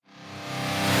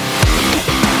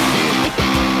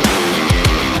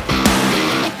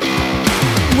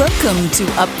Welcome to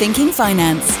Upthinking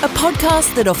Finance, a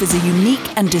podcast that offers a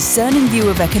unique and discerning view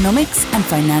of economics and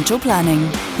financial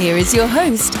planning. Here is your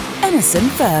host, Emerson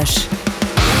Fersch.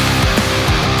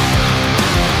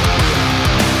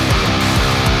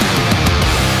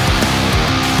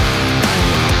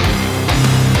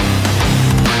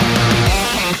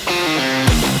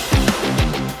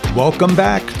 Welcome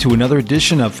back to another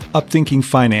edition of Upthinking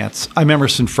Finance. I'm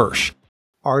Emerson Fersch.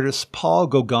 Artist Paul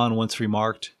Gauguin once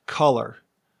remarked, "Color,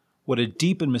 what a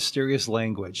deep and mysterious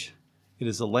language. It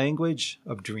is a language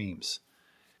of dreams."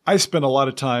 I spend a lot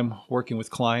of time working with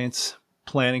clients,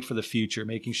 planning for the future,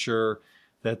 making sure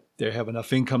that they have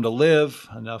enough income to live,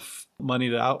 enough money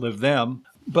to outlive them.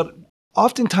 But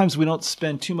oftentimes we don't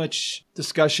spend too much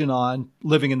discussion on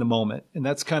living in the moment. And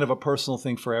that's kind of a personal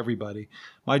thing for everybody.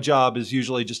 My job is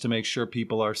usually just to make sure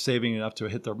people are saving enough to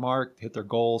hit their mark, hit their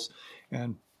goals.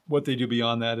 And what they do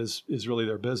beyond that is really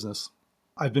their business.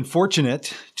 I've been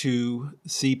fortunate to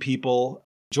see people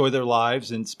enjoy their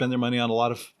lives and spend their money on a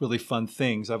lot of really fun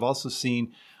things. I've also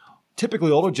seen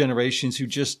typically older generations who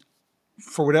just,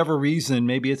 for whatever reason,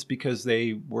 maybe it's because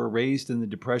they were raised in the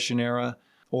Depression era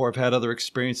or have had other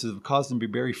experiences that have caused them to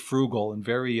be very frugal and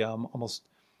very almost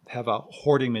have a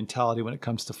hoarding mentality when it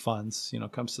comes to funds,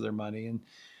 comes to their money. And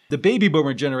the baby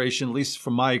boomer generation, at least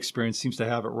from my experience, seems to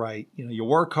have it right. You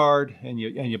work hard and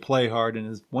you play hard.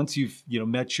 And once you've,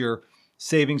 met your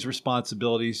savings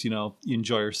responsibilities, you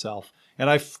enjoy yourself. And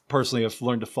I personally have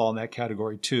learned to fall in that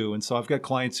category too. And so I've got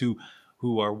clients who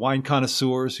are wine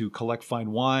connoisseurs, who collect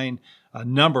fine wine, a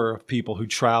number of people who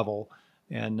travel,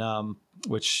 and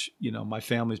which, my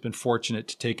family's been fortunate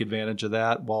to take advantage of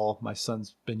that while my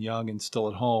son's been young and still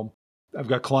at home. I've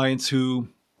got clients who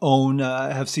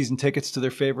have season tickets to their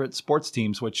favorite sports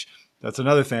teams, which that's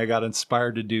another thing I got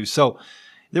inspired to do. So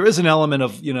there is an element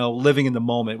of, living in the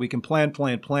moment. We can plan,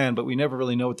 but we never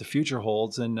really know what the future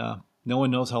holds. And no one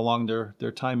knows how long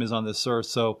their time is on this earth.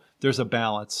 So there's a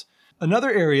balance. Another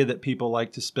area that people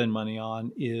like to spend money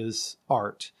on is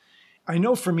art. I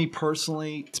know for me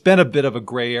personally, it's been a bit of a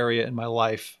gray area in my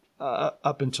life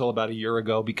up until about a year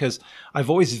ago, because I've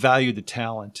always valued the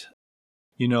talent.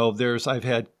 I've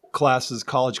had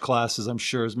college classes, I'm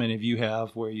sure as many of you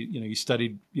have, where you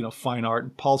studied, fine art,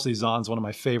 and Paul Cézanne's one of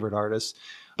my favorite artists.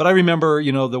 But I remember,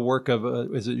 the work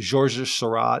of, is it Georges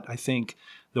Seurat, I think,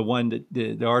 the one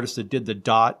that the artist that did the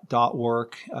dot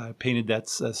work, painted that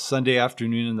Sunday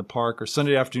afternoon in the park, or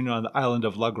Sunday afternoon on the island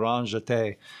of La Grande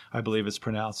Jetée, I believe it's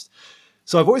pronounced.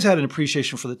 So I've always had an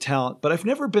appreciation for the talent, but I've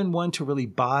never been one to really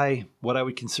buy what I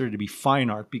would consider to be fine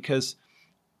art, because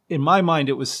in my mind,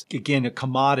 it was, again, a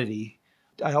commodity.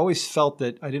 I always felt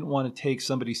that I didn't want to take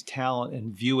somebody's talent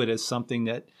and view it as something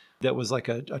that was like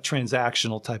a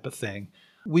transactional type of thing.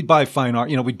 We'd buy fine art,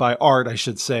 we'd buy art, I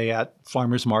should say, at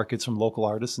farmers markets from local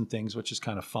artists and things, which is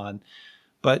kind of fun.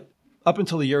 But up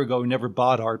until a year ago, we never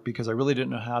bought art because I really didn't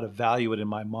know how to value it in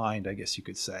my mind, I guess you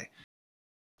could say.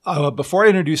 Before I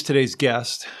introduce today's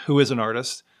guest, who is an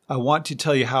artist, I want to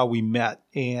tell you how we met.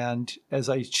 And as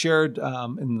I shared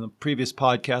in the previous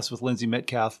podcast with Lindsay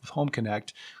Metcalf of Home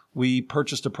Connect, we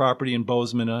purchased a property in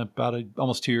Bozeman about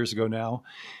almost 2 years ago now.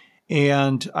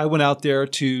 And I went out there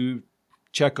to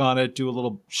check on it, do a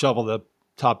little shovel the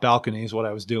top balcony is what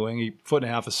I was doing. A foot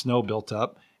and a half of snow built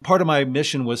up. Part of my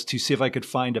mission was to see if I could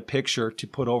find a picture to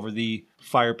put over the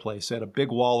fireplace. I had a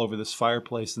big wall over this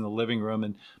fireplace in the living room,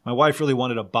 and my wife really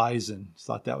wanted a bison.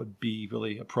 Thought that would be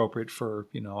really appropriate for,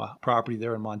 a property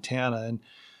there in Montana. And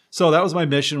so that was my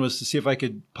mission, was to see if I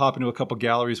could pop into a couple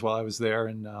galleries while I was there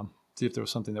and see if there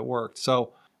was something that worked.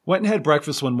 So went and had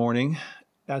breakfast one morning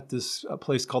at this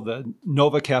place called the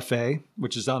Nova Cafe,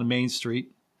 which is on Main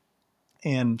Street,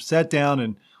 and sat down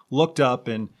and looked up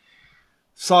and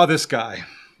saw this guy.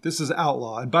 This is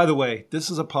Outlaw. And by the way, this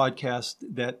is a podcast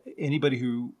that anybody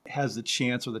who has the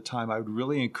chance or the time, I would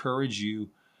really encourage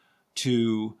you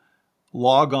to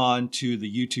log on to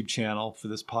the YouTube channel for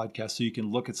this podcast so you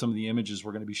can look at some of the images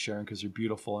we're going to be sharing, because they're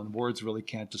beautiful and words really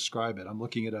can't describe it. I'm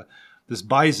looking at this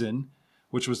bison,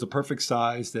 which was the perfect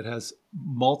size, that has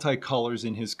multicolors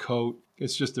in his coat.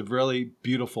 It's just a really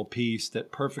beautiful piece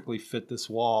that perfectly fit this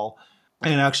wall.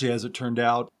 And actually, as it turned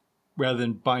out, rather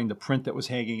than buying the print that was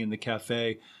hanging in the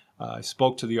cafe, I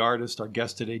spoke to the artist, our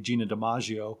guest today, Gina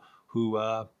DiMaggio, who,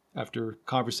 after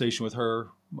conversation with her,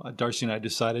 Darcy and I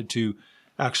decided to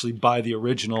actually buy the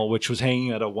original, which was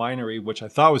hanging at a winery, which I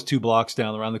thought was 2 blocks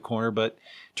down around the corner, but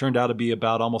turned out to be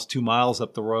about almost 2 miles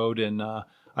up the road. And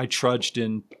I trudged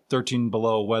in 13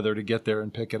 below weather to get there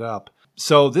and pick it up.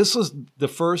 So this was the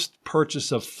first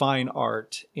purchase of fine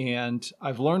art, and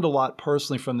I've learned a lot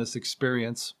personally from this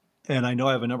experience. And I know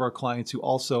I have a number of clients who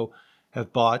also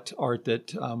have bought art that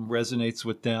resonates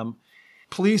with them.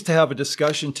 Pleased to have a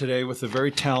discussion today with a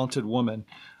very talented woman,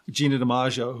 Gina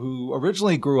DiMaggio, who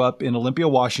originally grew up in Olympia,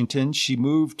 Washington. She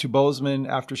moved to Bozeman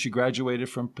after she graduated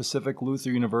from Pacific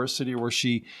Luther University, where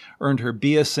she earned her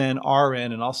BSN,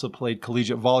 RN, and also played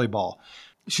collegiate volleyball.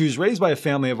 She was raised by a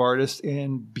family of artists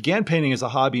and began painting as a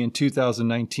hobby in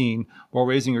 2019 while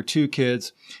raising her 2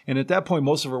 kids. And at that point,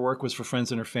 most of her work was for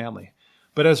friends and her family.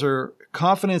 But as her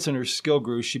confidence and her skill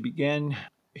grew, she began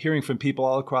hearing from people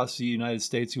all across the United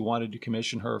States who wanted to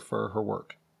commission her for her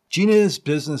work. Gina's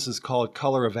business is called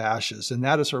Color of Ashes, and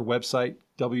that is her website,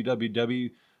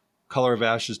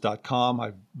 www.colorofashes.com.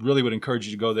 I really would encourage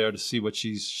you to go there to see what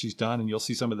she's done, and you'll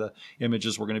see some of the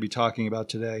images we're going to be talking about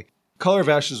today. Color of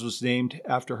Ashes was named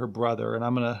after her brother,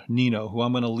 and Nino, who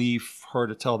I'm going to leave her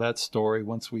to tell that story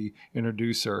once we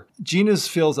introduce her. Gina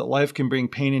feels that life can bring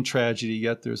pain and tragedy,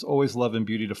 yet there's always love and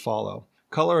beauty to follow.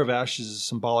 Color of Ashes is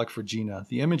symbolic for Gina.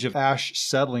 The image of ash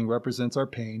settling represents our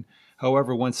pain.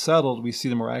 However, once settled, we see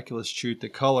the miraculous truth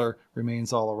that color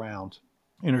remains all around.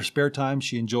 In her spare time,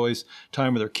 she enjoys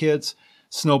time with her kids,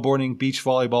 snowboarding, beach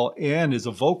volleyball, and is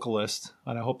a vocalist,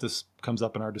 and I hope this comes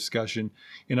up in our discussion,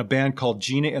 in a band called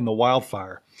Gina and the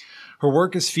Wildfire. Her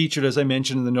work is featured, as I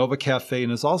mentioned, in the Nova Cafe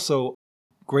and is also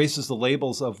graces the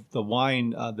labels of the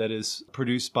wine that is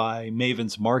produced by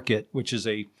Maven's Market, which is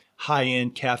a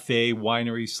high-end cafe,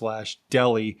 winery /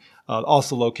 deli,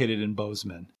 also located in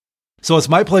Bozeman. So it's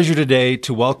my pleasure today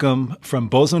to welcome from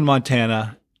Bozeman,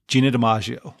 Montana, Gina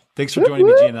DiMaggio. Thanks for joining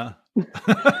me, Gina.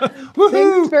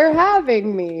 Thanks for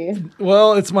having me.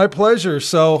 Well, it's my pleasure.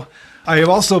 So I have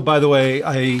also, by the way,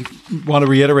 I want to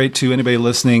reiterate to anybody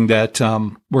listening that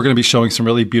we're going to be showing some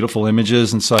really beautiful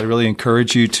images. And so I really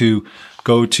encourage you to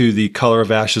go to the Color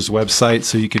of Ashes website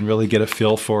so you can really get a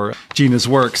feel for Gina's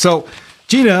work. So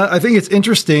Gina, I think it's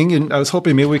interesting, and I was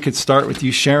hoping maybe we could start with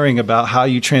you sharing about how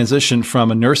you transitioned from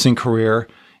a nursing career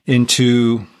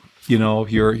into,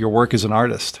 your work as an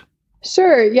artist.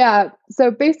 Sure. Yeah.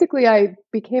 So basically, I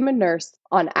became a nurse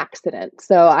on accident.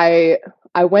 So I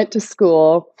went to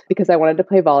school because I wanted to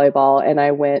play volleyball, and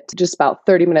I went just about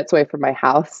 30 minutes away from my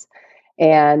house.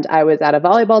 And I was at a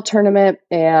volleyball tournament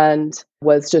and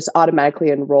was just automatically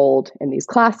enrolled in these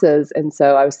classes. And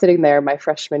so I was sitting there my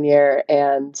freshman year,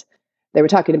 and they were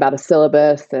talking about a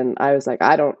syllabus, and I was like,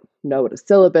 I don't know what a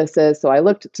syllabus is. So I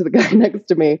looked to the guy next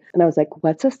to me and I was like,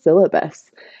 what's a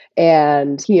syllabus?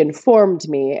 And he informed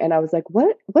me, and I was like,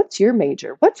 what's your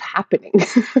major? What's happening?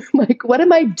 Like, what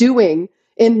am I doing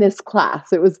in this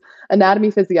class? It was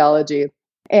anatomy, physiology.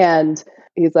 And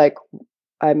he's like,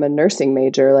 I'm a nursing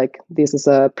major. Like, this is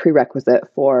a prerequisite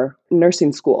for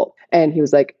nursing school. And he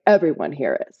was like, everyone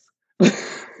here is.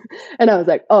 And I was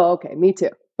like, oh, okay, me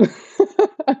too.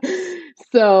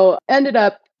 So ended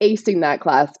up acing that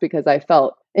class because I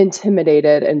felt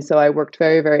intimidated. And so I worked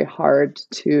very, very hard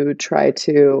to try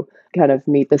to kind of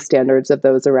meet the standards of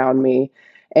those around me.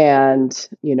 And,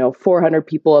 400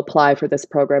 people apply for this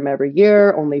program every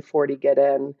year, only 40 get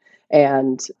in.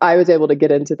 And I was able to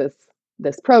get into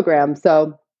this program.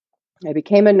 So I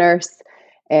became a nurse,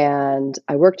 and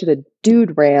I worked at a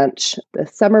dude ranch the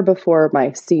summer before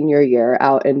my senior year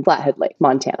out in Flathead Lake,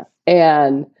 Montana,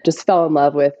 and just fell in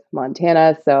love with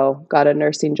Montana. So got a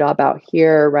nursing job out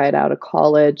here right out of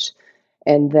college,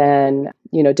 and then,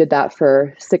 did that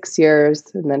for 6 years,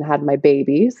 and then had my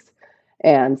babies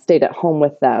and stayed at home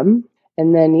with them.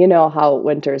 And then, how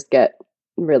winters get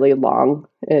really long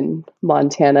in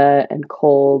Montana and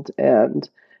cold. And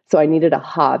so I needed a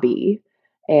hobby.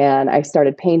 And I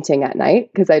started painting at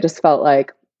night because I just felt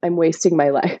like I'm wasting my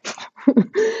life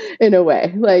in a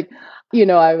way. Like,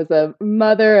 I was a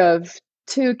mother of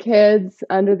 2 kids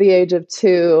under the age of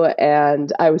 2,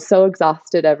 and I was so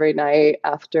exhausted every night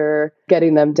after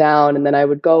getting them down. And then I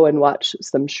would go and watch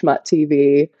some schmut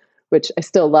TV, which I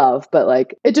still love, but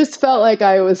like, it just felt like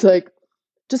I was like,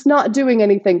 just not doing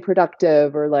anything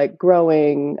productive or like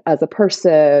growing as a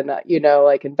person,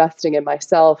 like investing in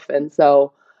myself. And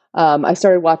so I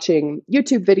started watching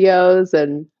YouTube videos,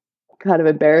 and kind of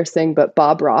embarrassing, but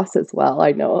Bob Ross as well.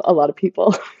 I know a lot of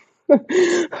people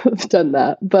have done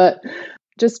that, but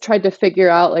just tried to figure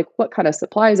out like what kind of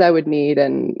supplies I would need,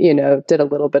 and, did a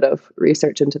little bit of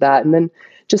research into that, and then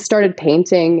just started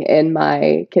painting in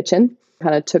my kitchen,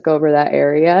 kind of took over that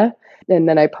area. And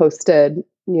then I posted,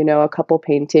 a couple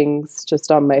paintings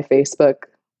just on my Facebook,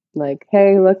 like,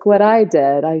 hey, look what I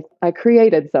did. I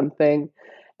created something.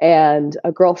 And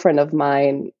a girlfriend of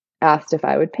mine asked if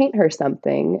I would paint her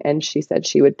something, and she said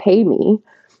she would pay me.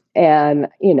 And,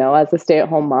 as a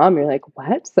stay-at-home mom, you're like,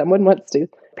 what? Someone wants to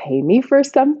pay me for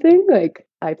something? Like,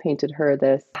 I painted her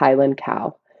this Highland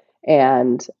cow.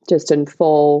 and just in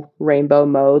full rainbow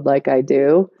mode like I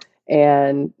do.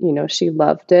 And, she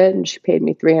loved it and she paid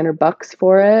me $300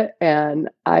 for it. And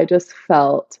I just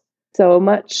felt so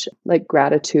much like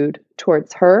gratitude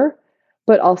towards her,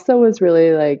 but also was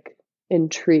really like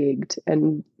intrigued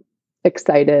and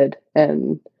excited.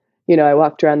 And, I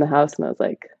walked around the house and I was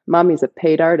like, Mommy's a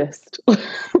paid artist.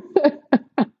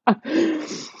 I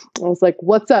was like,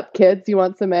 what's up, kids? You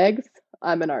want some eggs?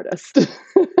 I'm an artist.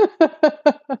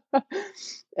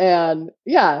 And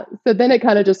yeah, so then it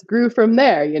kind of just grew from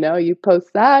there. You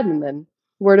post that and then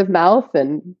word of mouth,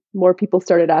 and more people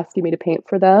started asking me to paint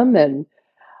for them. And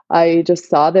I just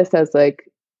saw this as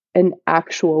like an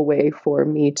actual way for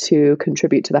me to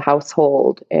contribute to the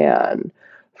household and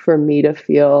for me to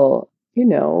feel,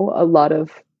 a lot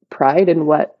of pride in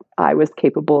what I was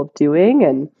capable of doing,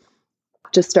 and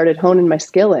just started honing my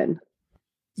skill in.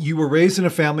 You were raised in a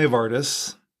family of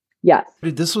artists. Yes.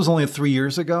 This was only 3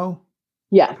 years ago?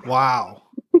 Yeah. Wow.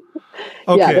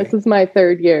 Okay. Yeah, this is my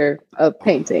 3rd year of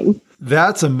painting.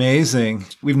 That's amazing.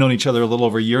 We've known each other a little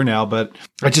over a year now, but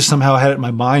I just somehow had it in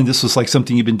my mind this was like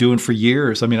something you've been doing for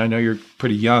years. I mean, I know you're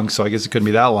pretty young, so I guess it couldn't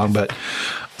be that long. But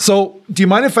so do you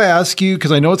mind if I ask you,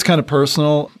 because I know it's kind of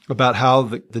personal, about how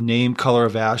the name Color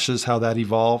of Ashes, how that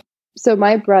evolved? So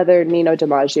my brother, Nino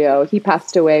DiMaggio, he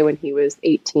passed away when he was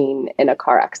 18 in a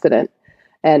car accident.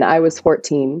 And I was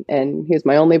 14, and he was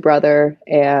my only brother.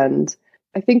 And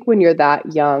I think when you're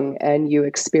that young and you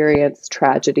experience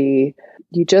tragedy,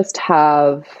 you just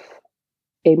have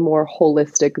a more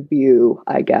holistic view,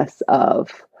 I guess,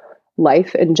 of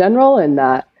life in general, and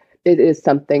that it is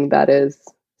something that is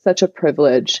such a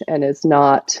privilege and is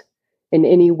not in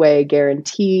any way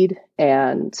guaranteed.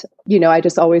 And, I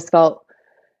just always felt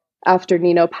after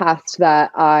Nino passed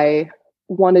that I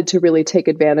wanted to really take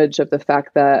advantage of the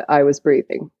fact that I was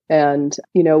breathing and,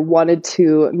 wanted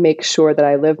to make sure that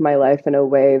I lived my life in a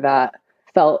way that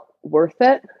felt worth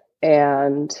it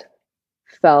and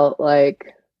felt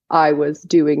like I was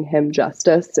doing him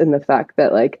justice in the fact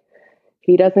that like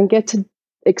he doesn't get to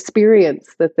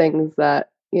experience the things that,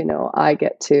 I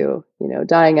get to,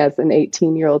 dying as an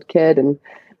 18-year-old kid. And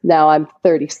now I'm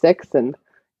 36 and,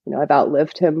 I've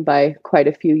outlived him by quite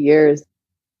a few years.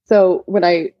 So when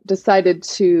I decided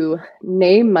to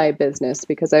name my business,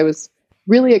 because I was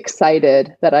really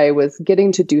excited that I was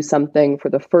getting to do something for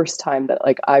the first time that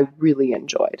like I really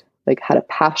enjoyed, like had a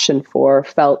passion for,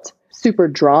 felt super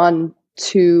drawn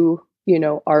to,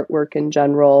 artwork in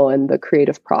general and the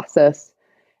creative process.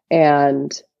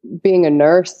 And being a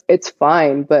nurse, it's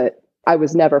fine, but I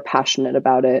was never passionate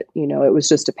about it. It was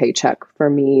just a paycheck for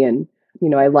me. And,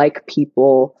 I like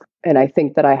people. And I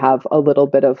think that I have a little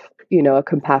bit of, a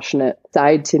compassionate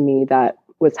side to me that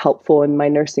was helpful in my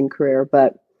nursing career.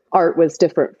 But art was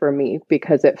different for me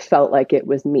because it felt like it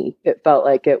was me. It felt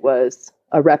like it was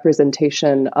a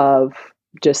representation of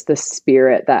just the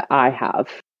spirit that I have.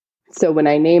 So when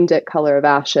I named it Color of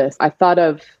Ashes, I thought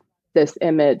of this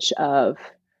image of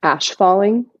ash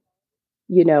falling,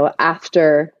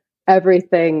 after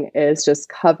everything is just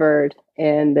covered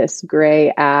in this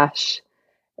gray ash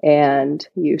and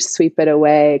you sweep it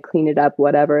away, clean it up,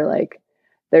 whatever, like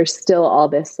there's still all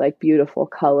this like beautiful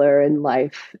color and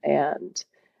life. And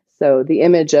so the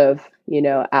image of,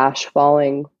 ash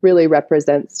falling really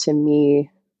represents to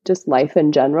me just life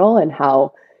in general and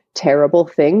how terrible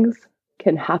things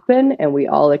can happen. And we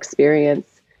all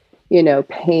experience,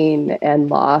 pain and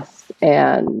loss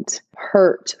and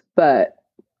hurt. But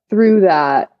through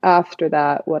that, after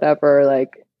that, whatever,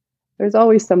 like there's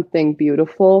always something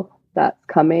beautiful that's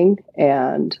coming,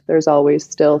 and there's always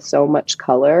still so much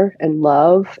color and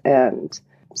love. And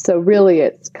so really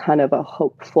it's kind of a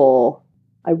hopeful,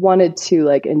 I wanted to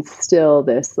like instill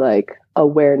this like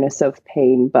awareness of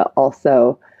pain, but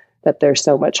also that there's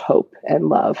so much hope and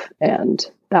love. And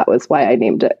that was why I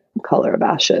named it Color of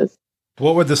Ashes.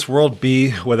 What would this world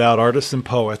be without artists and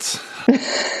poets?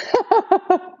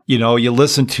 You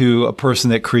listen to a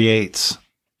person that creates,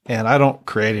 and I don't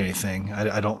create anything.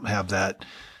 I don't have that.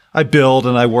 I build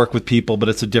and I work with people, but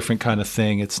it's a different kind of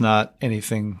thing. It's not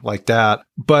anything like that.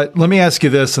 But let me ask you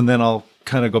this, and then I'll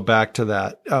kind of go back to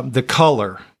that. The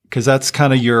color, because that's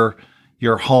kind of your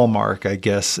hallmark, I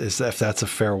guess, is if that's a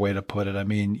fair way to put it. I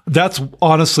mean, that's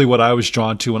honestly what I was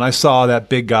drawn to. When I saw that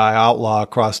big guy Outlaw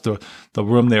across the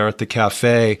room there at the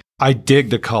cafe, I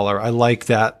dig the color. I like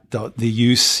that, the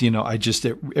use, it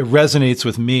resonates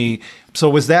with me. So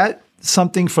was that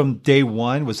something from day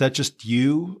one? Was that just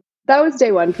you? That was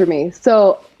day one for me.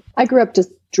 So I grew up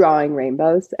just drawing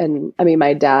rainbows. And I mean,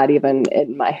 my dad, even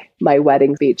in my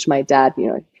wedding speech, my dad,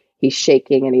 he's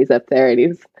shaking and he's up there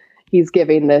and he's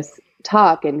giving this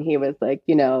talk. And he was like,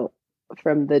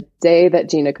 from the day that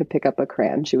Gina could pick up a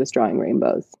crayon, she was drawing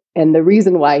rainbows. And the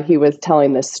reason why he was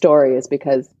telling this story is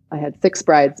because I had 6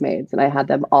 bridesmaids and I had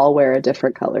them all wear a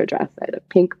different color dress. I had a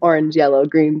pink, orange, yellow,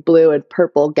 green, blue, and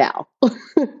purple gal.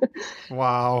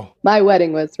 Wow. My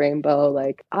wedding was rainbow.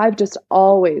 Like, I've just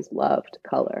always loved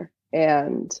color,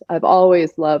 and I've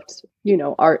always loved,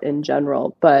 art in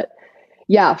general. But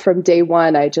yeah, from day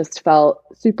one, I just felt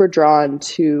super drawn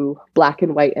to black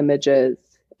and white images.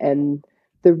 And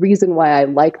the reason why I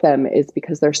like them is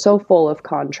because they're so full of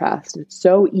contrast. It's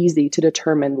so easy to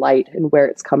determine light and where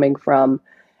it's coming from.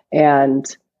 And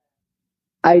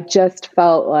I just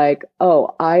felt like,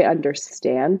 oh, I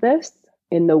understand this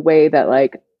in the way that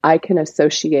like I can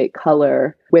associate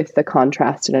color with the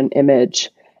contrast in an image.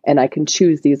 And I can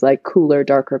choose these like cooler,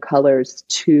 darker colors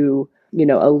to,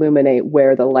 illuminate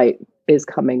where the light is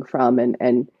coming from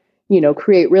and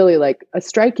create really like a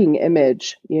striking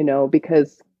image,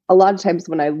 because a lot of times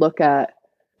when I look at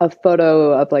a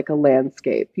photo of like a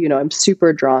landscape, I'm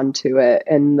super drawn to it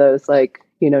and those like,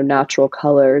 natural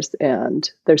colors. And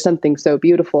there's something so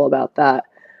beautiful about that.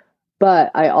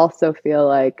 But I also feel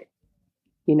like,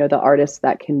 the artists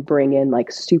that can bring in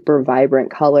like super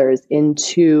vibrant colors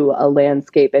into a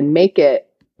landscape and make it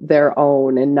their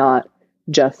own and not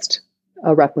just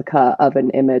a replica of an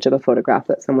image of a photograph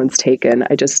that someone's taken.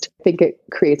 I just think it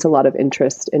creates a lot of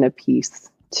interest in a piece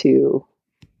to,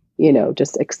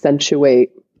 just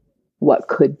accentuate what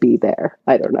could be there.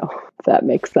 I don't know if that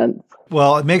makes sense.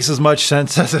 Well, it makes as much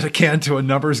sense as it can to a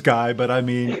numbers guy, but I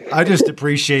mean, I just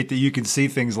appreciate that you can see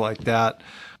things like that.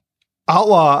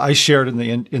 Outlaw, I shared in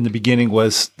the beginning,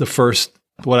 was the first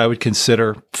what I would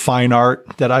consider fine art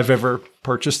that I've ever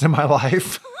purchased in my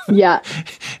life. Yeah.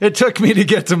 It took me to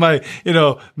get to my,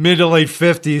 mid to late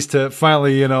 50s to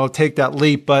finally, take that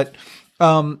leap. But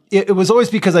it was always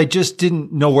because I just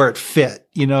didn't know where it fit.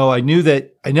 I knew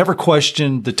that I never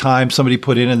questioned the time somebody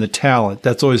put in and the talent.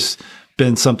 That's always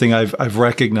been something I've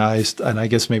recognized. And I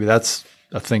guess maybe that's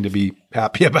a thing to be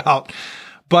happy about.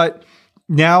 But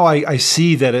now I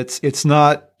see that it's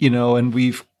not, and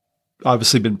we've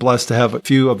obviously been blessed to have a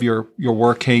few of your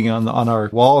work hanging on our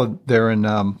wall there in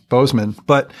Bozeman.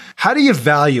 But how do you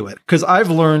value it? Because I've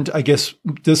learned, I guess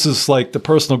this is like the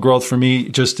personal growth for me,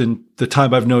 just in the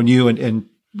time I've known you and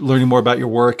learning more about your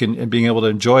work and being able to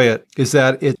enjoy it, is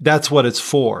that that's what it's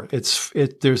for.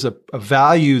 There's a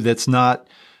value that's not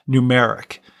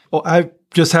numeric. Well, I've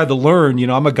just had to learn,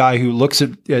 I'm a guy who looks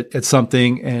at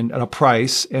something and at a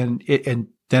price and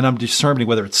then I'm determining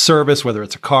whether it's service, whether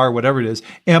it's a car, whatever it is,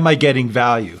 am I getting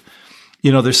value?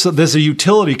 There's a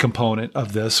utility component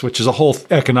of this, which is a whole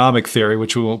economic theory,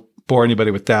 which we won't bore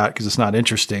anybody with that because it's not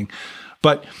interesting.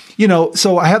 But,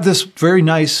 so I have this very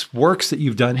nice works that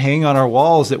you've done hanging on our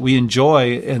walls that we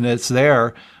enjoy and it's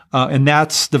there. And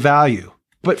that's the value.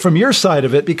 But from your side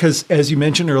of it, because as you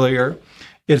mentioned earlier,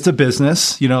 it's a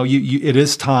business, it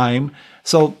is time.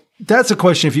 So that's a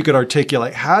question if you could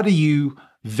articulate, how do you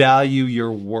value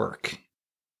your work?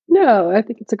 No, I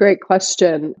think it's a great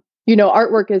question.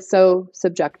 Artwork is so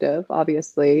subjective,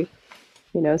 obviously.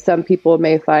 Some people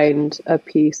may find a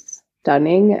piece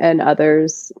stunning and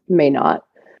others may not.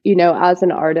 As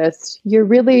an artist, you're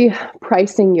really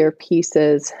pricing your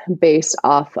pieces based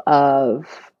off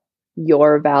of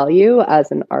your value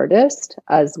as an artist,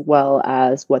 as well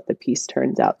as what the piece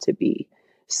turns out to be.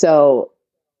 So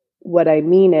what I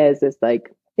mean is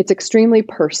like, it's extremely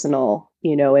personal,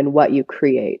 in what you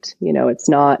create. It's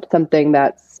not something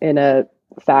that's in a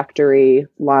factory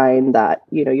line that,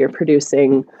 you're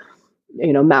producing,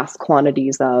 mass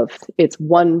quantities of. It's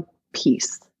one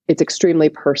piece. It's extremely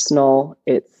personal.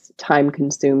 It's time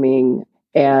consuming.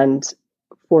 And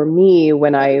for me,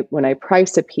 when I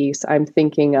price a piece, I'm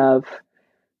thinking of,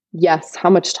 yes,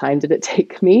 how much time did it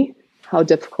take me? How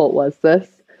difficult was this?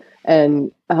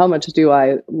 And how much do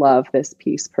I love this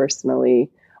piece personally?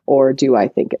 Or do I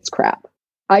think it's crap?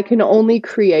 I can only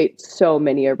create so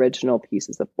many original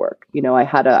pieces of work.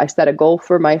 I set a goal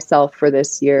for myself for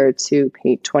this year to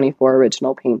paint 24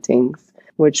 original paintings,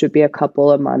 which would be a couple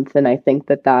a month. And I think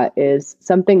that is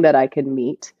something that I can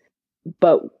meet.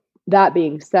 But that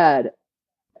being said,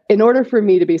 in order for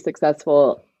me to be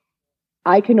successful,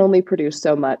 I can only produce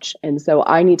so much. And so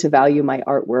I need to value my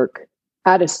artwork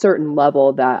at a certain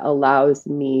level that allows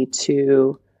me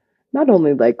to not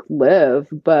only like live,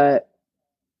 but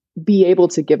be able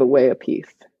to give away a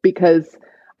piece. Because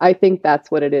I think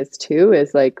that's what it is too,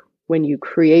 is like when you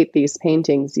create these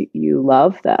paintings, you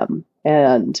love them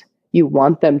and you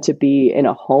want them to be in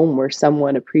a home where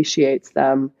someone appreciates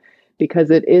them,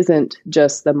 because it isn't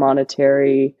just the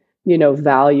monetary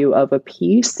value of a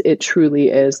piece. It truly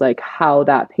is like how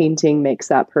that painting makes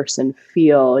that person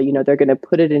feel. They're going to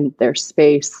put it in their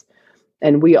space.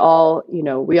 And we all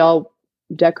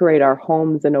decorate our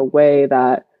homes in a way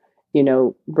that,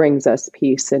 brings us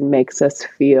peace and makes us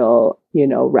feel,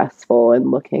 restful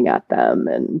in looking at them.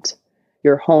 And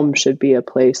your home should be a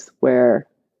place where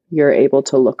you're able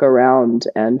to look around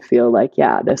and feel like,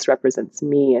 yeah, this represents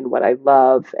me and what I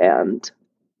love. And,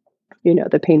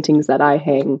 the paintings that I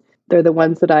hang, they're the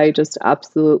ones that I just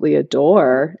absolutely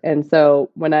adore. And so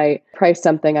when I price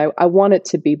something, I want it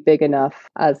to be big enough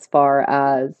as far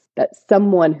as that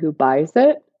someone who buys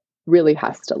it really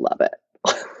has to love it.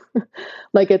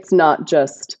 Like, it's not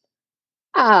just,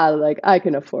 like, I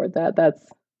can afford that.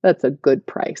 That's a good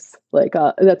price. Like,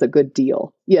 that's a good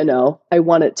deal. I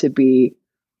want it to be,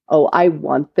 oh, I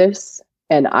want this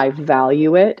and I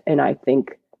value it. And I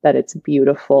think that it's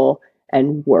beautiful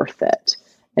and worth it.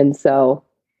 And so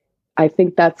I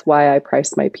think that's why I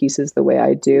price my pieces the way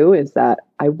I do, is that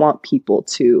I want people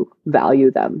to value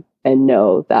them and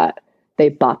know that they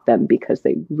bought them because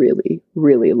they really,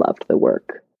 really loved the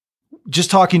work.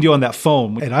 Just talking to you on that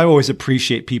phone, and I always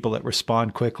appreciate people that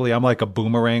respond quickly. I'm like a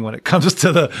boomerang when it comes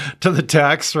to the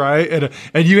text, right?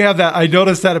 And you have that. I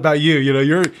noticed that about you.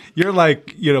 You're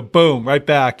like, boom, right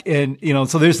back. And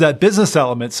so there's that business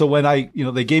element. So when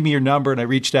they gave me your number and I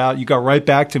reached out, you got right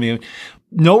back to me,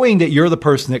 knowing that you're the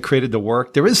person that created the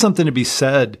work. There is something to be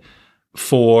said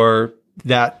for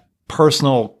that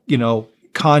personal,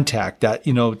 contact, that,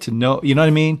 to know, you know what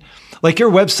I mean? Like your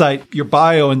website, your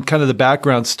bio and kind of the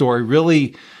background story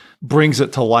really brings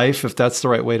it to life, if that's the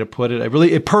right way to put it.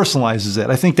 It personalizes it.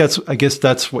 I guess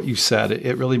that's what you said.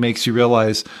 It really makes you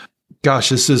realize, gosh,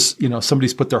 this is,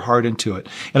 somebody's put their heart into it.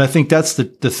 And I think that's the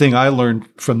thing I learned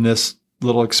from this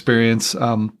little experience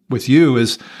with you,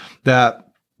 is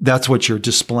that that's what you're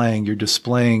displaying. You're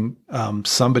displaying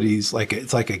somebody's, like,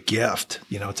 it's like a gift,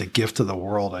 it's a gift to the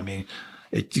world. I mean,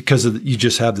 because you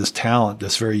just have this talent,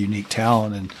 this very unique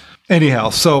talent. And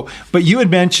anyhow, but you had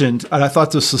mentioned, and I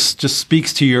thought this just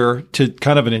speaks to your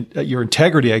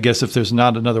integrity, I guess, if there's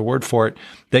not another word for it,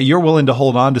 that you're willing to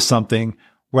hold on to something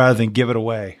rather than give it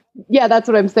away. Yeah, that's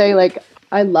what I'm saying. Like,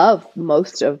 I love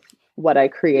most of what I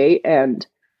create, and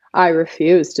I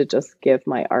refuse to just give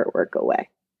my artwork away.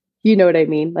 You know what I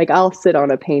mean? Like, I'll sit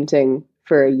on a painting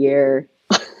for a year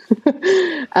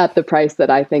at the price that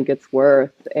I think it's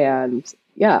worth. And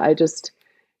yeah, I just,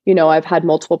 I've had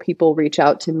multiple people reach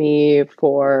out to me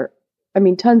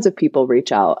tons of people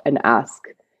reach out and ask,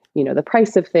 the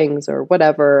price of things or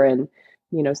whatever. And,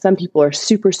 some people are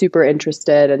super, super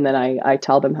interested. And then I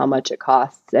tell them how much it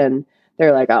costs, and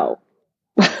they're like, oh,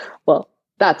 well,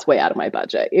 that's way out of my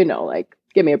budget, like,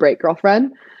 give me a break,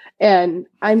 girlfriend. And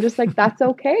I'm just like, that's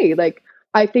okay. Like,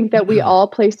 I think that we all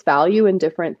place value in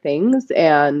different things.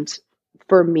 And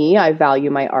for me, I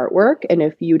value my artwork. And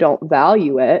if you don't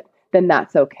value it, then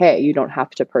that's okay. You don't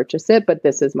have to purchase it, but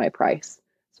this is my price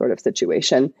sort of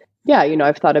situation. Yeah,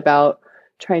 I've thought about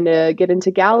trying to get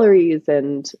into galleries,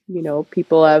 and,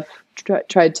 people have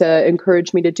tried to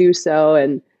encourage me to do so.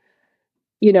 And,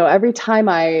 every time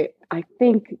I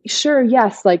think, sure,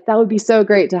 yes, like, that would be so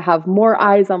great to have more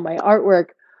eyes on my artwork.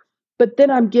 But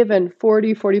then I'm given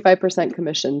 45%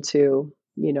 commission to,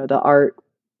 the art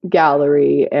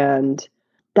gallery. And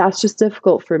that's just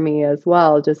difficult for me as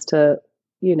well, just to,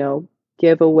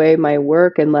 give away my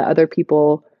work and let other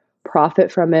people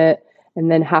profit from it, and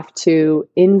then have to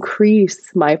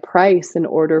increase my price in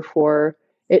order for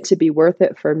it to be worth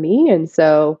it for me. And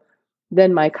so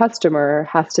then my customer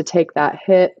has to take that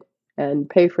hit and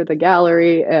pay for the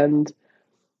gallery. And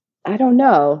I don't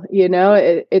know,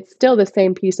 it's still the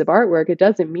same piece of artwork. It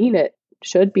doesn't mean it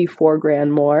should be $4,000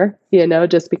 more,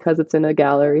 just because it's in a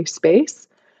gallery space.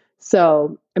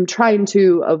 So I'm trying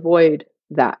to avoid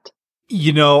that.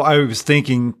 I was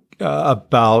thinking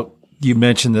about, you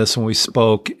mentioned this when we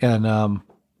spoke, and I'm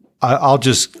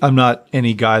not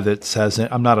any guy that says it.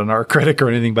 I'm not an art critic or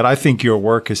anything, but I think your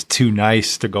work is too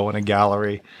nice to go in a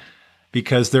gallery,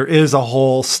 because there is a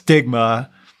whole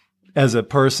stigma as a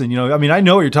person. I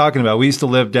know what you're talking about. We used to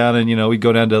live down in, we'd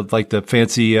go down to like the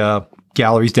fancy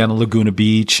galleries down in Laguna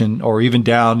Beach, or even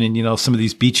down in, some of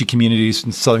these beachy communities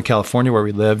in Southern California where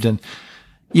we lived. And,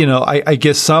 I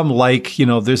guess some like,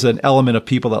 there's an element of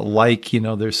people that like,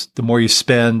 there's the more you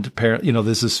spend,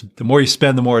 the more you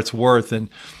spend, the more it's worth. And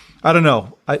I don't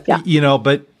know,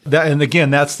 but that, and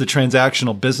again, that's the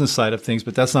transactional business side of things,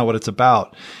 but that's not what it's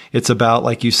about. It's about,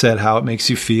 like you said, how it makes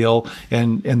you feel,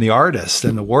 and the artist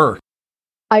and the work.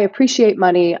 I appreciate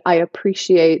money. I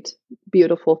appreciate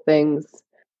beautiful things,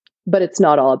 but it's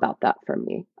not all about that for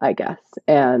me, I guess.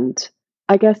 And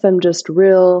I guess I'm just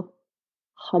real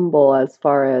humble as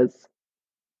far as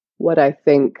what I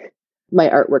think my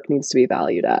artwork needs to be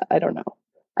valued at. I don't know.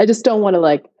 I just don't want to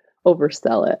like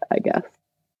oversell it, I guess.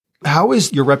 How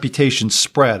is your reputation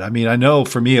spread? I mean, I know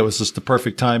for me, it was just the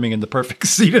perfect timing and the perfect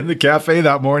seat in the cafe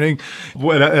that morning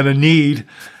and a need.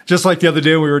 Just like the other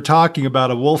day, we were talking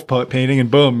about a wolf painting and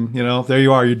boom, there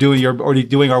you are. You're already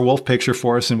doing our wolf picture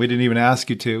for us and we didn't even ask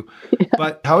you to. Yeah.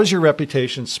 But how is your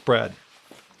reputation spread?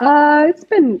 It's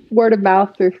been word of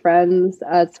mouth through friends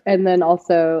and then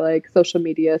also like social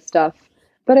media stuff.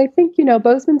 But I think,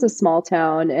 Bozeman's a small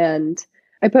town and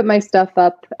I put my stuff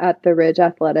up at the Ridge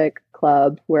Athletic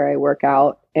Club where I work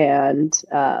out. And,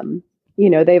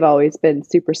 they've always been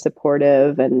super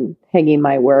supportive and hanging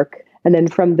my work. And then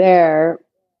from there,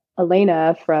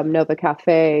 Elena from Nova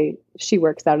Cafe, she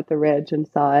works out at the Ridge and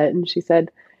saw it. And she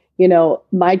said,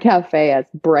 my cafe has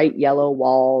bright yellow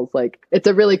walls. Like it's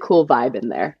a really cool vibe in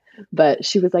there. But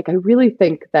she was like, I really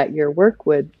think that your work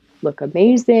would look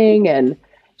amazing. And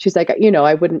she's like,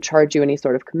 I wouldn't charge you any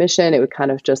sort of commission. It would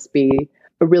kind of just be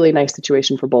a really nice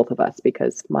situation for both of us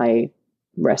because my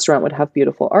restaurant would have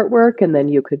beautiful artwork and then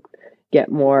you could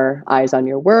get more eyes on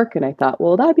your work. And I thought,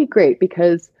 well, that'd be great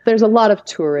because there's a lot of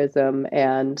tourism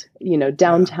and,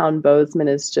 downtown Bozeman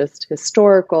is just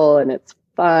historical and it's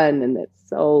fun and it's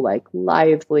so like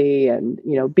lively and,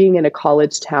 being in a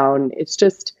college town, it's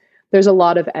just, there's a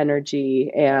lot of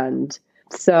energy. And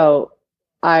so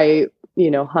I,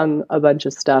 hung a bunch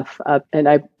of stuff up and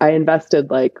I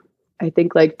invested I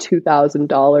think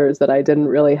 $2,000 that I didn't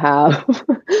really have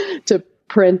to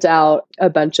print out a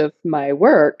bunch of my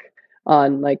work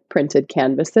on printed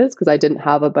canvases because I didn't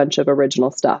have a bunch of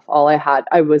original stuff.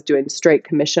 I was doing straight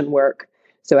commission work.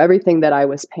 So everything that I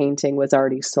was painting was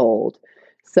already sold.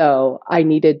 So I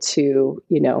needed to,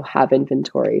 have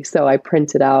inventory. So I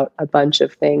printed out a bunch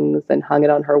of things and hung it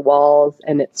on her walls.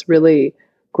 And it's really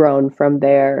grown from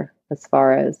there as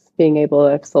far as being able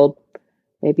to have sold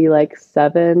maybe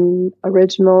 7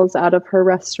 originals out of her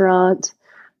restaurant,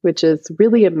 which is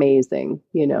really amazing,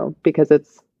 because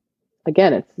it's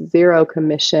zero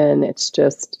commission. It's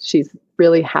just, she's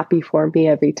really happy for me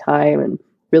every time and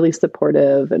really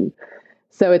supportive. And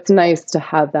so it's nice to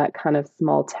have that kind of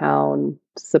small town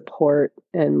support.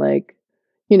 And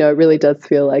it really does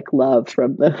feel like love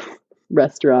from the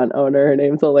restaurant owner. Her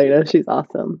name's Elena. She's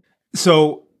awesome.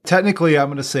 So technically, I'm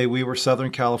going to say we were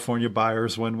Southern California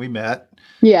buyers when we met.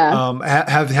 Yeah.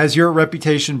 Has your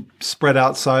reputation spread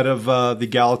outside of the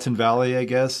Gallatin Valley, I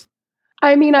guess?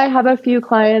 I mean, I have a few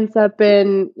clients up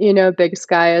in, Big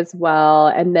Sky as well,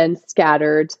 and then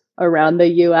scattered around the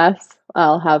U.S.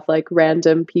 I'll have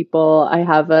random people. I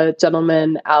have a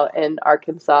gentleman out in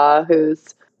Arkansas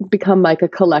who's become a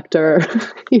collector.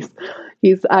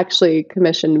 He's actually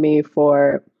commissioned me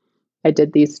I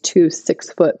did these 2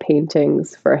 6-foot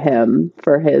paintings for him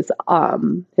for his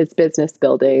business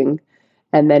building.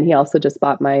 And then he also just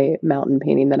bought my mountain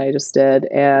painting that I just did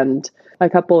and a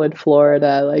couple in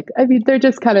Florida. They're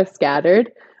just kind of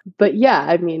scattered. But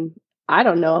yeah, I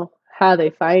don't know how they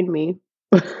find me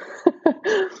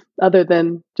other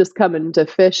than just coming to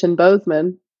fish in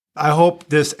Bozeman. I hope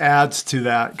this adds to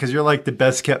that because you're the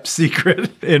best kept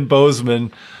secret in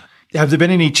Bozeman. Have there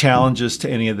been any challenges to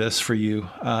any of this for you?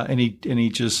 Any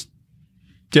just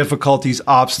difficulties,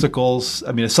 obstacles?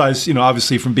 Aside,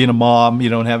 obviously from being a mom,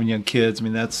 and having young kids.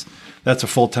 That's a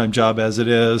full-time job as it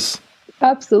is.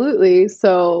 Absolutely.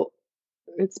 So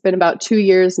it's been about 2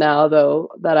 years now, though,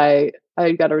 that I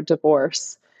got a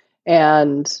divorce.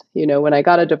 And, when I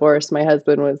got a divorce, my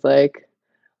husband was like,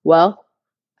 well,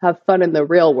 have fun in the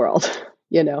real world,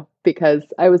 because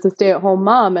I was a stay-at-home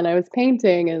mom and I was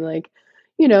painting and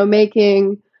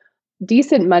making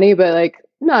decent money, but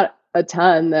not a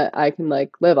ton that I can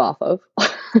live off of.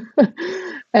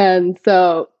 And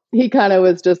so he kind of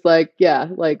was just yeah,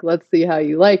 let's see how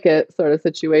you like it sort of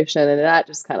situation. And that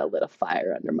just kind of lit a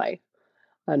fire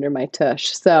under my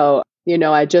tush. So,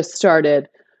 I just started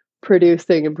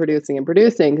producing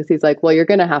because he's like, well, you're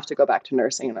going to have to go back to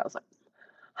nursing. And I was like,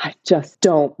 I just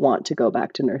don't want to go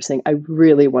back to nursing. I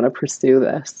really want to pursue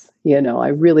this. I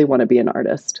really want to be an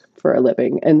artist for a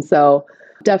living. And so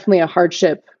definitely a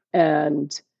hardship.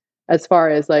 And as far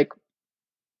as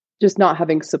just not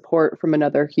having support from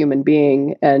another human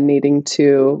being and needing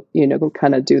to,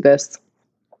 kind of do this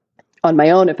on my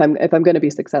own if I'm going to be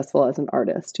successful as an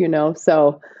artist,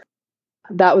 So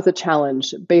that was a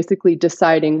challenge, basically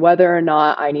deciding whether or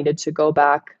not I needed to go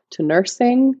back to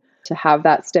nursing to have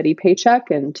that steady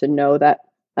paycheck and to know that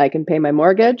I can pay my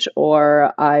mortgage,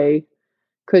 or I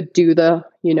could do the,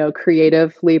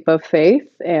 creative leap of faith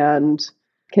and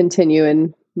continue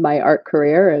in my art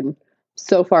career. And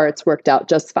so far it's worked out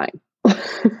just fine.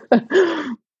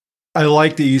 I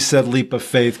like that you said leap of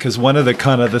faith, because one of the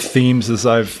kind of the themes as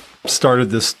I've started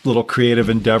this little creative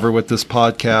endeavor with this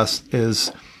podcast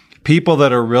is people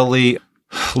that are really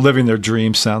living their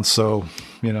dreams. Sounds so,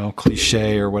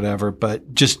 cliche or whatever,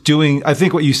 but just doing, I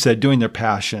think what you said, doing their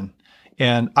passion.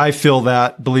 And I feel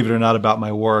that, believe it or not, about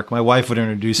my work. My wife would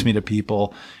introduce me to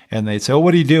people and they'd say, "Oh,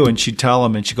 what do you do?" And she'd tell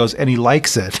them and she goes, "And he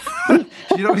likes it."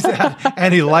 She'd always add,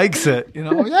 "And he likes it." Yeah,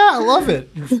 I love it.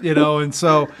 And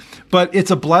so, but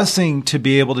it's a blessing to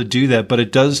be able to do that. But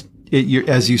it does,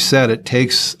 as you said, it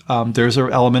takes, there's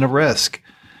an element of risk.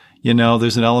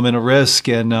 There's an element of risk.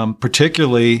 And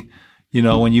particularly,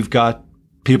 when you've got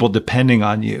people depending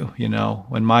on you,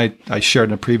 when I shared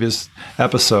in a previous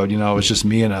episode, it was just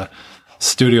me in a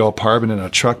studio apartment and a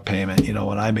truck payment,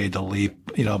 when I made the leap,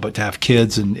 but to have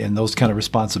kids and those kind of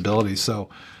responsibilities. So,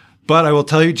 but I will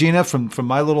tell you, Gina, from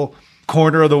my little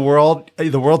corner of the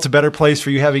world's a better place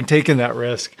for you having taken that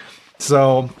risk.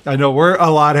 So I know we're a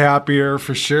lot happier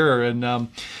for sure. And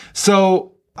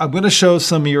so I'm going to show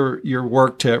some of your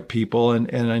work to people.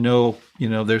 And I know,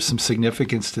 there's some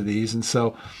significance to these. And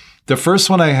so the first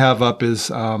one I have up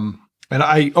is, and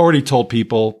I already told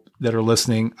people that are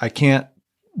listening,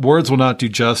 words will not do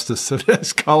justice to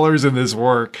this colors in this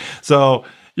work. So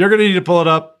you're going to need to pull it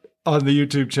up on the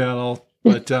YouTube channel,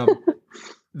 but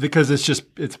because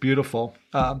it's beautiful.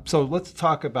 So let's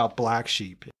talk about Black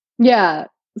Sheep. Yeah.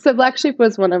 So Black Sheep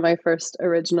was one of my first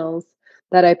originals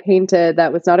that I painted.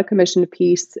 That was not a commissioned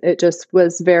piece. It just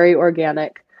was very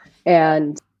organic.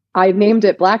 And I named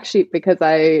it Black Sheep because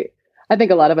I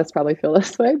think a lot of us probably feel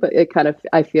this way, but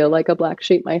I feel like a black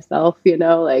sheep myself,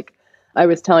 like I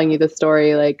was telling you the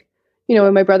story, like,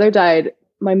 when my brother died,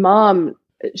 my mom,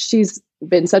 she's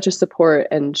been such a support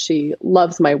and she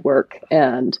loves my work.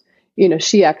 And,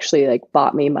 she actually like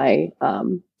bought me my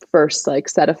first like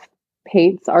set of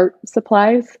paints, art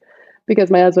supplies,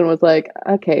 because my husband was like,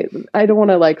 "Okay, I don't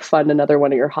want to like fund another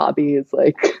one of your hobbies.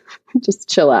 Like, just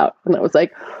chill out." And I was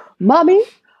like, "Mommy,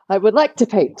 I would like to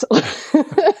paint."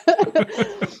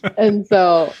 And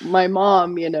so my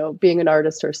mom, being an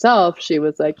artist herself, she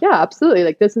was like, "Yeah, absolutely.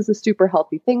 Like, this is a super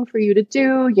healthy thing for you to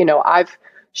do."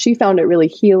 She found it really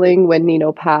healing when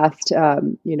Nino passed.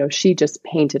 She just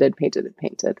painted and painted and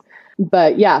painted.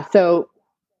 But yeah, so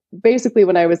basically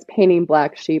when I was painting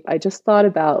Black Sheep, I just thought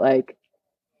about like,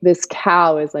 this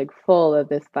cow is like full of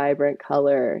this vibrant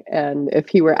color. And if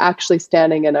he were actually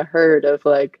standing in a herd of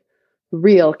like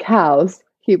real cows,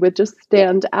 he would just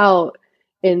stand out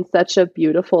in such a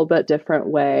beautiful but different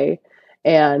way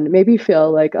and maybe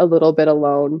feel like a little bit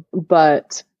alone.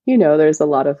 But, there's a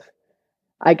lot of,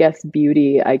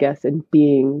 beauty, in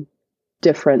being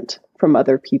different from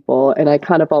other people. And I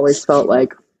kind of always felt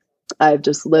like I've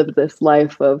just lived this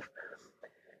life of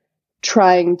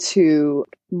trying to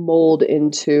mold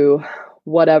into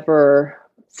whatever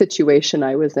situation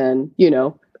I was in.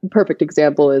 Perfect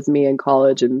example is me in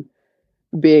college and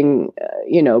being,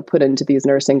 put into these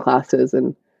nursing classes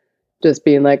and just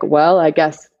being like, well, I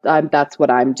guess that's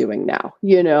what I'm doing now,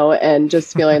 and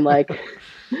just feeling like,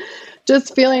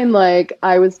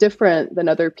 I was different than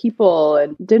other people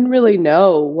and didn't really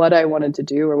know what I wanted to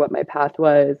do or what my path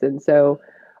was. And so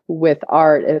with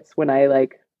art, it's when I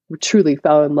like truly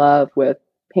fell in love with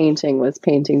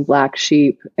painting Black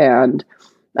Sheep. And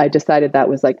I decided that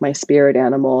was like my spirit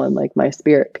animal and like my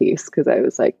spirit piece. Cause I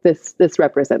was like, this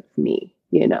represents me,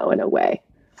 in a way.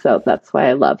 So that's why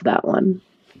I love that one.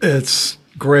 It's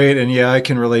great. And yeah, I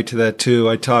can relate to that too.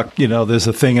 I talk, there's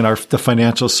a thing in the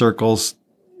financial circles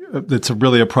that's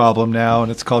really a problem now,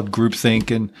 and it's called groupthink.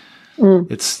 And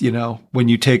it's, when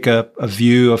you take a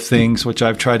view of things, which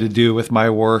I've tried to do with my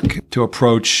work to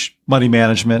approach money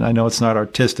management. I know it's not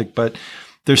artistic, but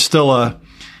there's still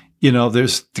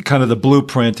there's the kind of the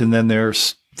blueprint, and then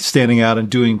there's standing out and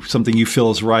doing something you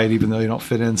feel is right, even though you don't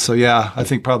fit in. So yeah, I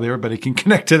think probably everybody can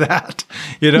connect to that,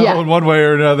 in one way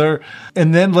or another.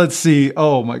 And then let's see.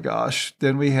 Oh my gosh.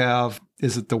 Then we have,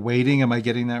 is it the waiting? Am I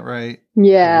getting that right?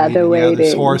 Yeah, the waiting. Yeah,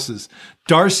 there's horses.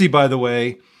 Darcy, by the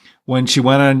way, when she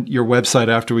went on your website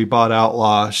after we bought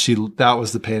Outlaw, that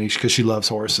was the painting because she loves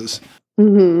horses.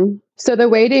 Mm-hmm. So the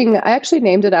waiting, I actually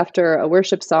named it after a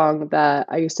worship song that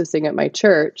I used to sing at my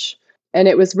church. And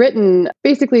it was written,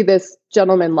 basically this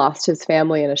gentleman lost his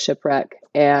family in a shipwreck.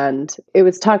 And it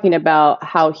was talking about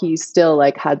how he still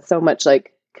like had so much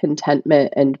like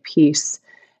contentment and peace,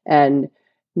 and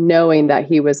knowing that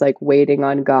he was like waiting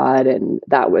on God. And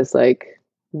that was like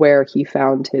where he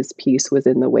found his peace, was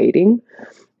in the waiting.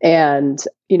 And,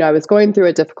 I was going through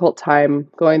a difficult time,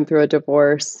 going through a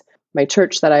divorce. My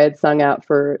church that I had sung at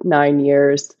for 9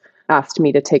 years asked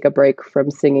me to take a break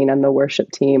from singing on the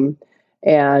worship team.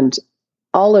 And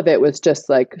all of it was just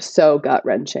like so gut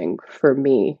wrenching for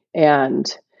me.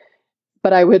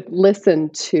 But I would listen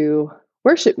to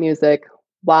worship music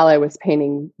while I was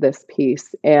painting this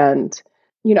piece. And,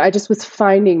 I just was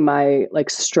finding my like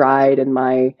stride and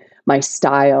my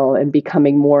style and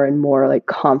becoming more and more like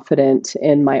confident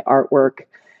in my artwork.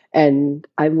 And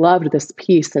I loved this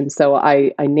piece. And so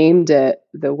I named it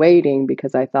The Waiting,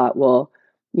 because I thought, well,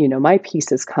 my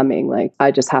piece is coming. Like,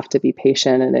 I just have to be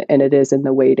patient, and it is in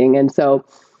the waiting. And so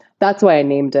that's why I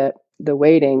named it The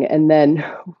Waiting. And then,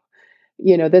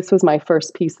 this was my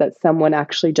first piece that someone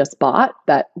actually just bought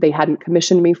that they hadn't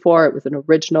commissioned me for. It was an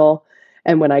original.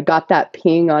 And when I got that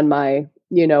ping on my,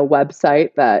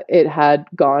 website that it had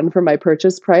gone for my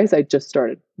purchase price, I just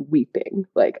started weeping.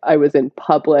 Like, I was in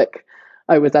public,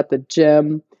 I was at the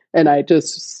gym, and I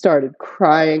just started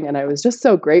crying. And I was just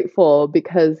so grateful,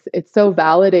 because it's so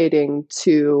validating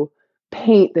to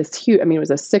paint this huge, it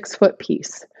was a 6-foot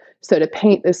piece. So to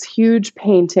paint this huge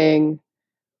painting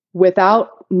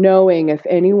without knowing if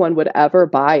anyone would ever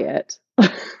buy it,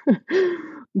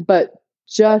 but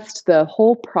just the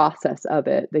whole process of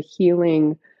it, the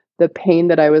healing, the pain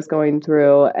that I was going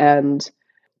through, and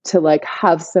to like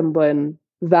have someone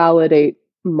validate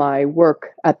my work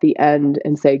at the end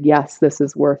and say, yes, this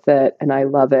is worth it, and I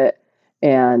love it.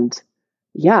 And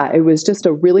yeah, it was just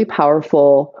a really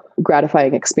powerful,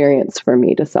 gratifying experience for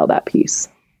me to sell that piece.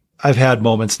 I've had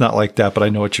moments not like that, but I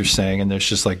know what you're saying. And there's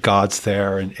just like God's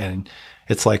there, and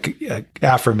it's like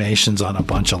affirmations on a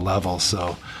bunch of levels.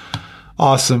 So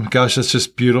awesome. Gosh, that's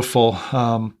just beautiful.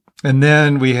 And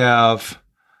then we have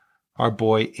our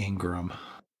boy Ingrim.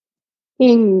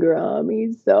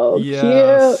 He's so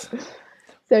cute.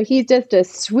 So he's just a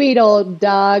sweet old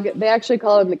dog. They actually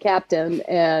call him the captain.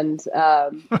 And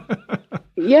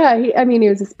he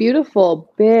was this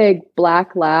beautiful, big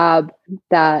black lab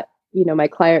that, my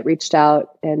client reached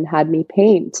out and had me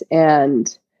paint.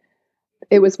 And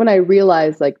it was when I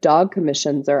realized like dog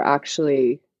commissions are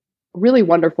actually really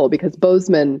wonderful, because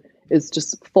Bozeman is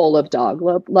just full of dog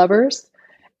lovers.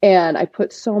 And I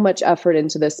put so much effort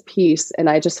into this piece, and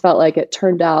I just felt like it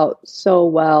turned out so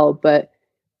well, but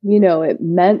it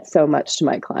meant so much to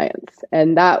my clients.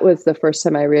 And that was the first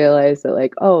time I realized that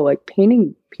like, oh, like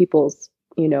painting people's,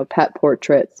 pet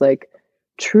portraits, like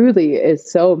truly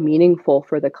is so meaningful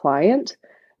for the client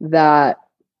that,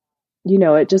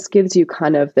 it just gives you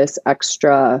kind of this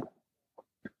extra,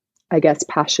 I guess,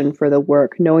 passion for the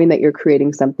work, knowing that you're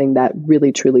creating something that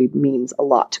really, truly means a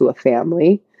lot to a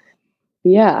family.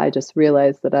 Yeah, I just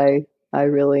realized that I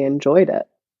really enjoyed it.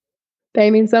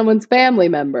 Painting someone's family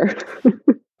member.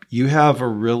 You have a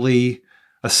really,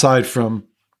 aside from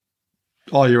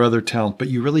all your other talent, but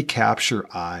you really capture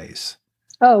eyes.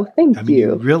 Oh, thank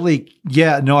you.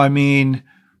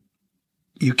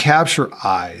 You capture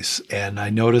eyes. And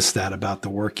I noticed that about the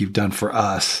work you've done for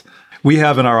us. We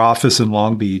have in our office in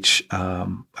Long Beach,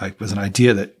 it was an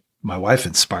idea that my wife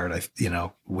inspired,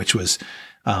 which was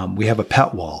we have a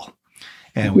pet wall.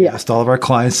 And we asked all of our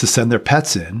clients to send their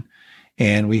pets in.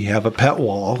 And we have a pet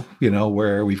wall,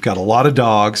 where we've got a lot of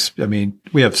dogs.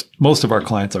 We have most of our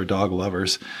clients are dog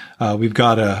lovers. We've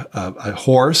got a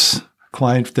horse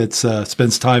client that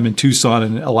spends time in Tucson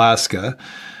and Alaska.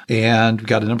 And we've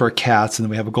got a number of cats, and then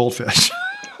we have a goldfish.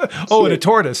 Oh, and a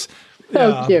tortoise.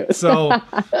 So cute. So,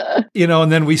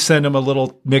 and then we send them a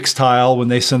little mixed tile. When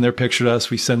they send their picture to us,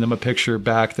 we send them a picture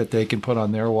back that they can put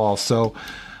on their wall. So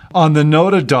on the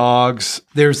note of dogs,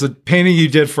 there's a painting you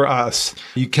did for us.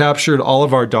 You captured all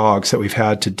of our dogs that we've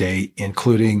had to date,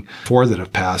 including 4 that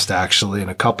have passed, actually,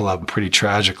 and a couple of them pretty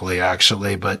tragically,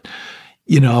 actually. But,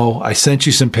 I sent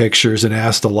you some pictures and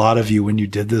asked a lot of you when you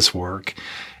did this work,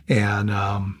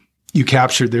 and you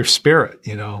captured their spirit,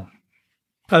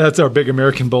 That's our big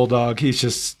American bulldog. He's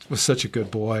just was such a good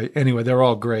boy. Anyway, they're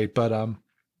all great. But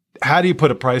how do you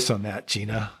put a price on that,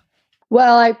 Gina?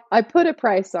 Well, I put a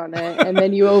price on it, and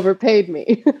then you overpaid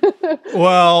me.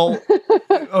 Well,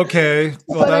 okay.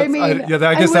 Well,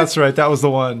 I guess that's right. That was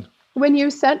the one. When you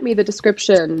sent me the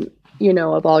description,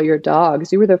 of all your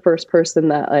dogs, you were the first person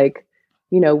that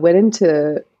went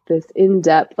into this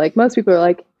in-depth, like most people are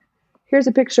like, here's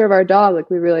a picture of our dog. Like,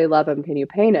 we really love him. Can you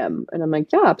paint him? And I'm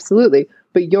like, yeah, absolutely.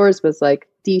 But yours was like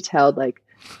detailed, like,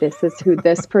 this is who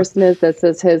this person is. This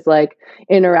is his like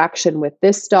interaction with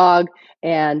this dog.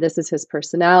 And this is his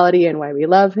personality and why we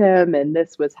love him. And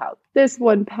this was how this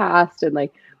one passed. And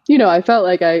I felt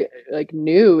like I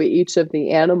knew each of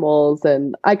the animals,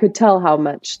 and I could tell how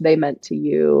much they meant to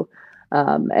you.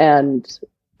 And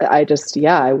I just,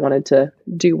 I wanted to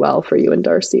do well for you and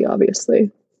Darcy,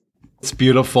 obviously. It's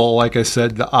beautiful. Like I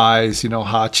said, the eyes,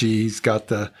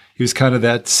 Hachi, he was kind of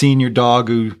that senior dog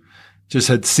who just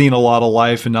had seen a lot of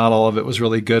life and not all of it was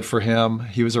really good for him.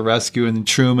 He was a rescue, and then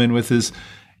Truman with his,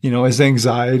 his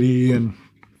anxiety, and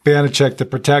Banachek, the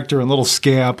protector, and little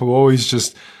scamp who always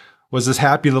just was this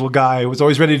happy little guy who was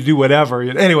always ready to do whatever.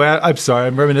 Anyway, I'm sorry,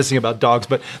 I'm reminiscing about dogs,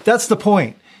 but that's the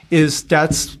point.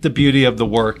 That's the beauty of the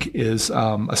work is,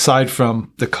 aside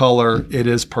from the color, it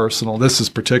is personal. This is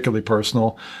particularly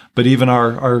personal, but even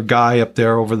our guy up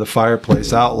there over the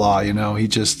fireplace, Outlaw,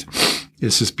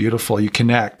 it's just beautiful. You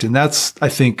connect. And that's, I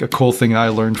think, a cool thing I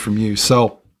learned from you.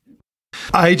 So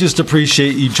I just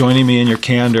appreciate you joining me in your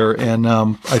candor. And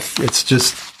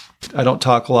I don't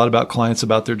talk a lot about clients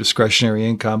about their discretionary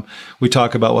income. We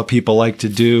talk about what people like to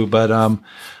do, but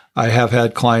I have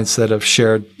had clients that have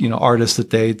shared, artists that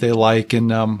they like.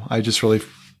 And I just really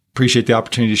appreciate the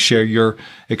opportunity to share your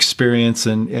experience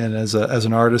and as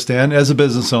an artist and as a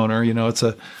business owner.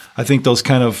 I think those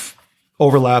kind of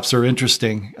overlaps are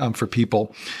interesting for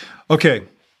people. Okay.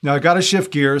 Now I got to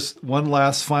shift gears. One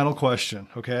last final question.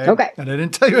 Okay. Okay. And I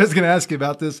didn't tell you I was going to ask you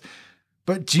about this,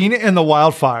 but Gina and the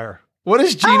Wildfire. What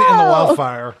is Gina and the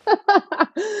Wildfire?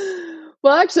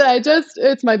 Well, actually,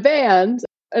 it's my band.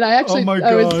 And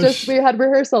we had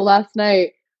rehearsal last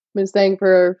night. Been staying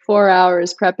for 4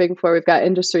 hours prepping for, we've got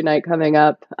industry night coming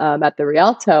up at the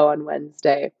Rialto on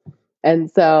Wednesday. And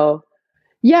so,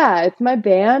 yeah, it's my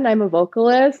band. I'm a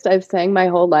vocalist. I've sang my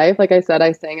whole life. Like I said,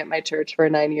 I sang at my church for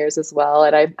 9 years as well.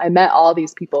 And I met all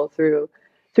these people through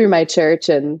my church,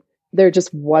 and they're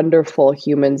just wonderful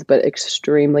humans, but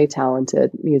extremely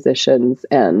talented musicians.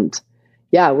 And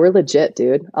yeah, we're legit,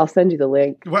 dude. I'll send you the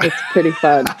link. It's pretty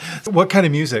fun. What kind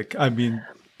of music? I mean,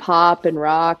 pop and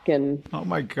rock and oh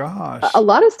my gosh, a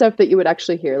lot of stuff that you would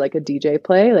actually hear like a DJ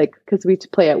play, like because we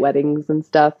play at weddings and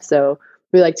stuff. So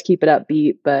we like to keep it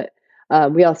upbeat, but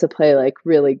we also play like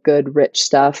really good, rich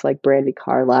stuff like Brandi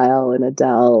Carlile and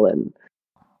Adele. And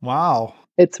wow,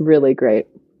 it's really great.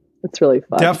 It's really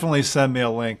fun. Definitely send me a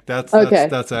link. That's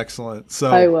excellent.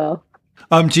 So I will.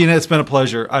 Gina, it's been a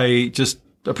pleasure. I just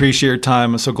appreciate your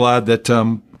time. I'm so glad that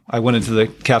I went into the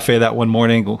cafe that one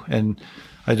morning, and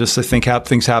I think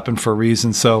things happen for a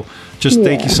reason. So just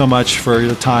thank you so much for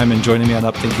your time and joining me on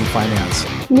Upthinking Finance.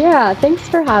 Yeah, thanks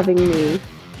for having me.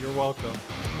 You're welcome.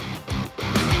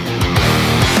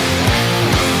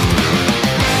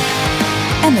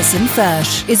 Emerson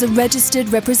Fersch is a registered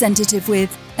representative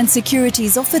with and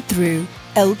securities offered through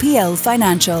LPL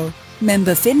Financial,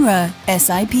 member FINRA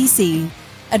SIPC.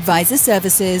 Advisor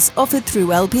services offered through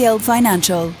LPL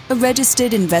Financial, a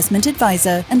registered investment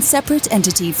advisor and separate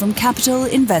entity from Capital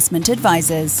Investment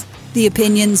Advisors. The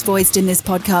opinions voiced in this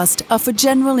podcast are for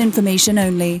general information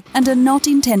only and are not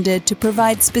intended to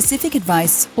provide specific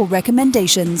advice or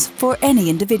recommendations for any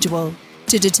individual.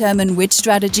 To determine which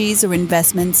strategies or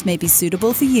investments may be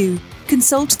suitable for you,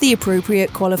 consult the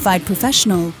appropriate qualified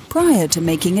professional prior to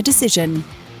making a decision.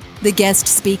 The guest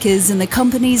speakers and the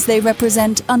companies they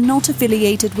represent are not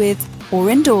affiliated with or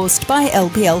endorsed by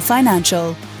LPL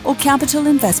Financial or Capital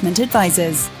Investment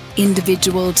Advisors.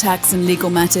 Individual tax and legal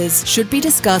matters should be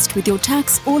discussed with your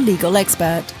tax or legal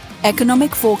expert.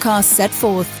 Economic forecasts set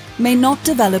forth may not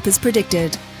develop as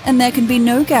predicted, and there can be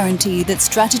no guarantee that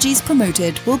strategies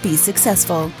promoted will be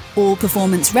successful. All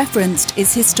performance referenced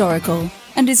is historical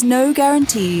and is no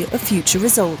guarantee of future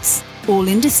results. All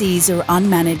indices are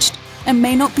unmanaged and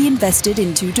may not be invested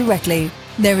into directly.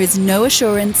 There is no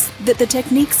assurance that the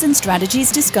techniques and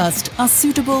strategies discussed are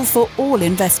suitable for all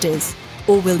investors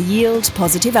or will yield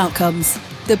positive outcomes.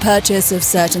 The purchase of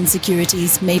certain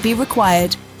securities may be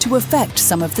required to affect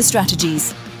some of the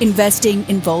strategies. Investing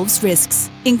involves risks,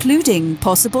 including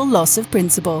possible loss of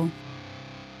principal.